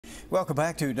Welcome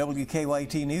back to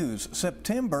WKYT News.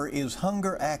 September is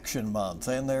Hunger Action Month,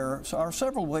 and there are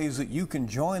several ways that you can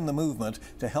join the movement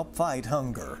to help fight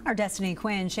hunger. Our Destiny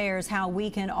Quinn shares how we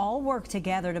can all work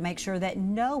together to make sure that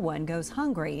no one goes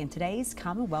hungry in today's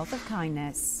Commonwealth of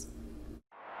Kindness.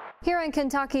 Here in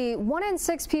Kentucky, 1 in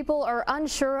 6 people are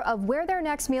unsure of where their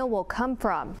next meal will come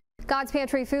from. God's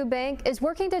Pantry Food Bank is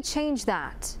working to change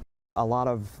that. A lot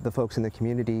of the folks in the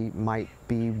community might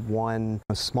be one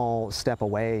small step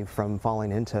away from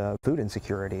falling into food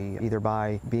insecurity, either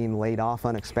by being laid off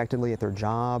unexpectedly at their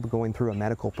job, going through a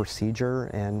medical procedure,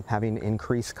 and having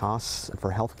increased costs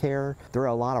for health care. There are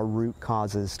a lot of root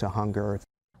causes to hunger.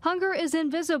 Hunger is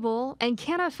invisible and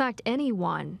can affect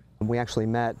anyone. We actually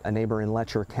met a neighbor in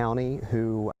Letcher County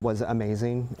who was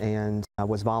amazing and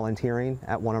was volunteering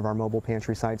at one of our mobile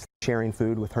pantry sites, sharing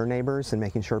food with her neighbors and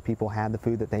making sure people had the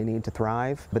food that they need to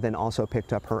thrive, but then also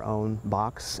picked up her own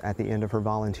box at the end of her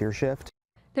volunteer shift.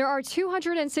 There are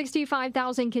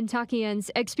 265,000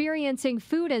 Kentuckians experiencing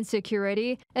food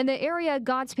insecurity in the area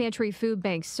God's Pantry Food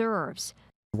Bank serves.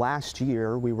 Last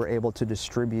year, we were able to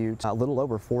distribute a little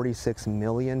over 46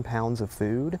 million pounds of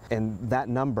food, and that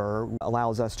number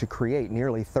allows us to create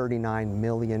nearly 39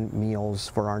 million meals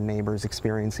for our neighbors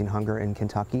experiencing hunger in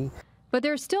Kentucky. But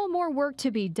there's still more work to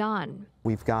be done.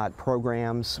 We've got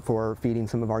programs for feeding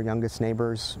some of our youngest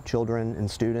neighbors, children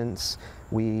and students.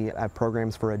 We have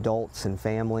programs for adults and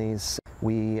families.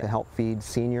 We help feed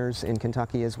seniors in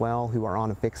Kentucky as well who are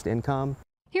on a fixed income.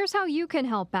 Here's how you can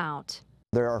help out.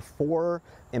 There are 4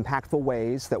 impactful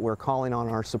ways that we're calling on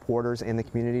our supporters and the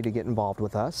community to get involved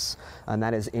with us, and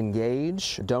that is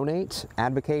engage, donate,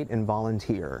 advocate, and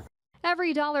volunteer.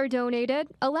 Every dollar donated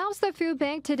allows the food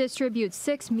bank to distribute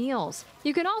 6 meals.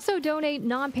 You can also donate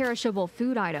non-perishable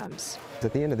food items.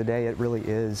 At the end of the day, it really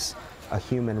is a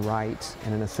human right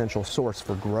and an essential source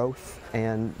for growth,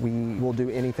 and we will do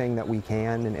anything that we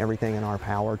can and everything in our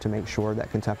power to make sure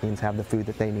that Kentuckians have the food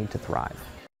that they need to thrive.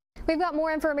 We've got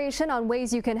more information on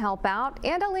ways you can help out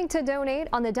and a link to donate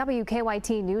on the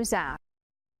WKYT News app.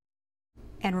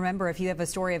 And remember, if you have a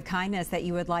story of kindness that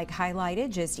you would like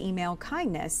highlighted, just email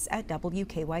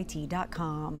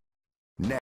kindness@wkyt.com.